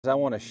I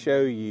want to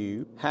show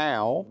you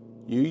how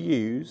you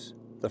use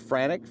the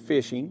Frantic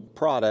Fishing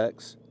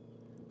Products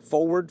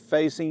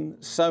forward-facing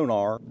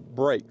sonar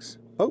brakes,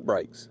 boat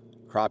brakes,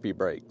 crappie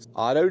brakes,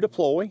 auto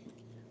deploy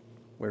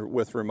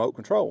with remote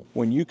control.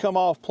 When you come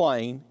off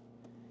plane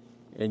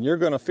and you're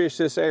going to fish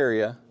this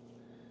area,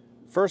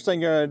 first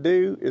thing you're going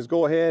to do is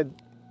go ahead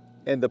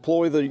and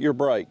deploy your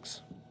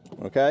brakes,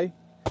 okay?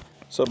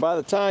 So by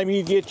the time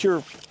you get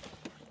your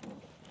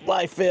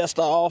life vest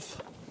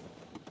off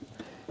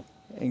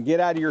and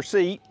get out of your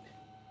seat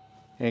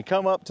and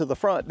come up to the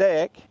front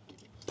deck,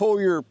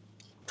 pull your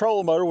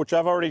trolling motor, which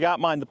I've already got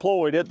mine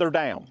deployed, they're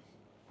down.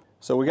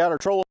 So we got our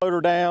trolling motor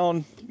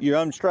down, you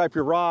unstrap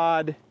your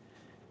rod,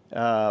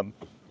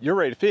 you're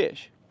ready to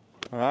fish,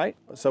 all right?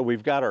 So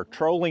we've got our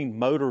trolling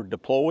motor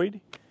deployed.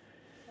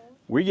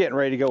 We're getting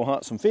ready to go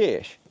hunt some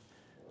fish.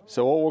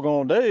 So what we're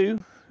gonna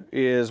do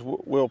is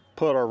we'll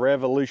put our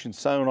Revolution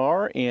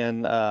sonar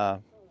in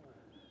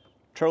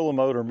trolling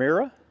motor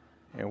mirror,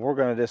 and we're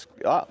gonna just,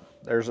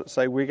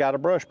 say we got a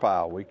brush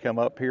pile. We come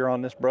up here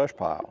on this brush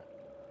pile.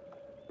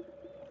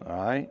 All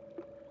right,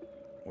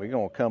 we're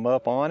gonna come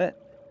up on it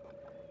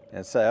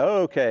and say,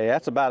 okay,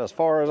 that's about as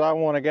far as I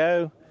wanna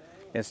go.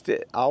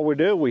 Instead, all we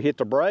do, we hit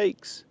the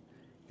brakes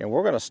and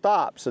we're gonna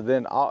stop. So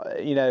then,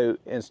 you know,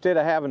 instead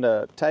of having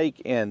to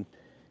take and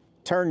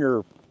turn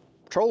your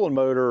trolling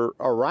motor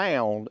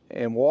around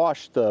and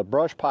wash the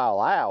brush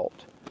pile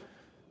out,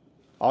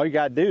 all you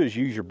gotta do is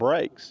use your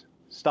brakes,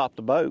 stop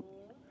the boat.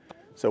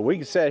 So we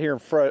can sit here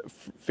and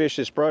fish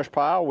this brush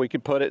pile. We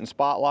could put it in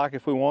spot lock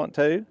if we want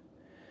to.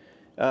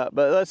 But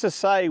let's just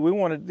say we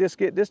want to just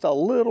get just a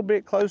little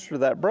bit closer to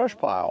that brush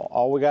pile.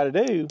 All we got to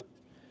do,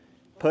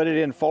 put it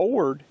in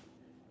forward,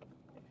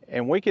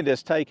 and we can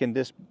just take and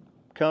just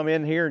come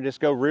in here and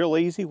just go real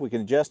easy. We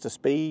can adjust the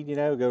speed, you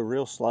know, go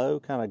real slow,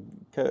 kind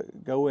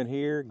of go in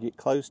here, get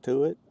close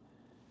to it,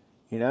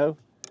 you know.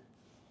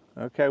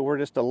 Okay, we're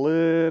just a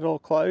little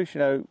close, you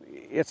know.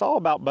 It's all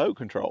about boat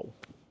control.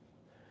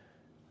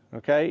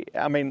 Okay,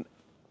 I mean,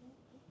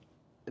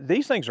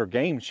 these things are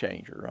game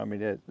changer. I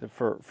mean,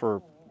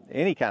 for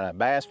any kind of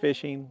bass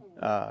fishing,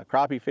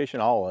 crappie fishing,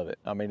 all of it.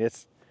 I mean,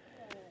 it's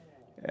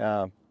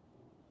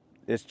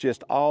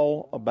just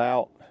all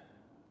about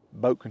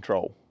boat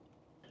control.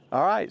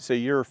 All right, so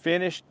you're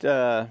finished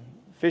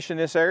fishing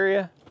this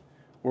area.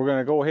 We're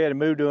gonna go ahead and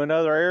move to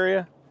another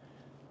area.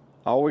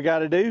 All we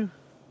gotta do,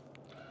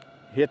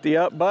 hit the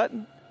up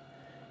button,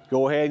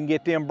 go ahead and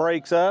get them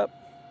brakes up.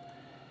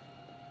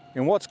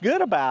 And what's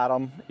good about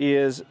them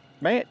is,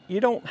 man, you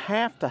don't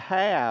have to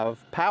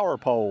have power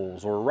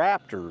poles or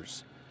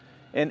Raptors.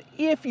 And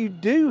if you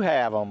do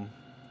have them,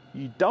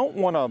 you don't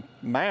want to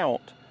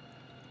mount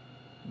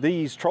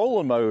these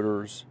trolling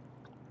motors,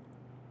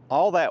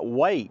 all that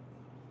weight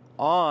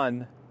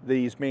on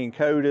these Minn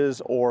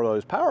Kotas or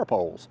those power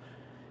poles.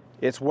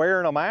 It's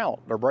wearing them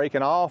out. They're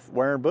breaking off,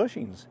 wearing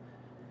bushings.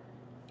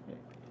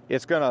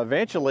 It's going to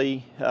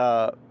eventually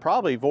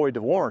probably void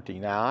the warranty.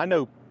 Now,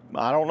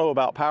 I don't know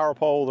about power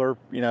pole. They're,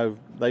 you know,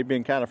 they've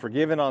been kind of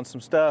forgiving on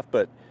some stuff,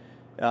 but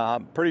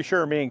I'm pretty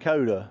sure Minn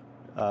Kota,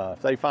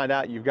 if they find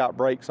out you've got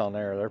brakes on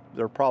there,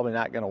 they're probably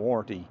not going to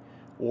warranty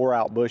wore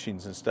out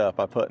bushings and stuff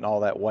by putting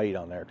all that weight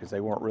on there, because they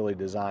weren't really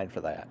designed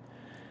for that.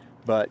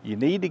 But you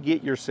need to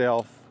get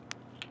yourself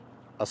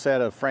a set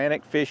of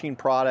Frantic Fishing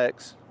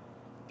Products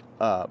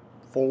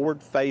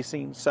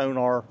forward-facing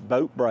sonar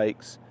boat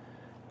brakes,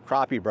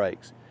 crappie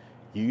brakes.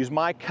 Use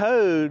my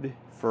code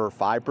for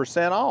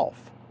 5%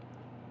 off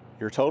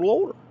your total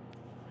order.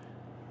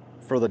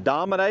 For the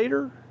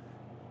Dominator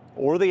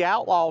or the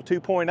Outlaw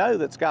 2.0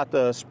 that's got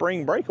the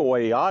spring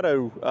breakaway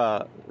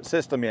auto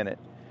system in it,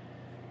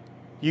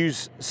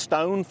 use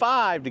Stone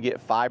 5 to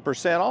get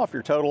 5% off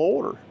your total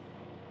order.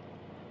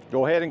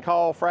 Go ahead and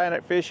call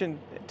Frantic Fishing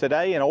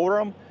today and order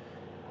them.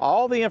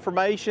 All the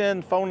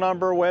information, phone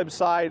number,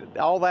 website,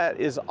 all that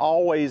is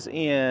always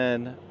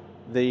in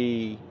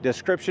the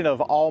description of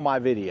all my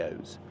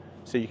videos.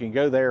 So you can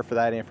go there for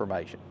that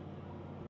information.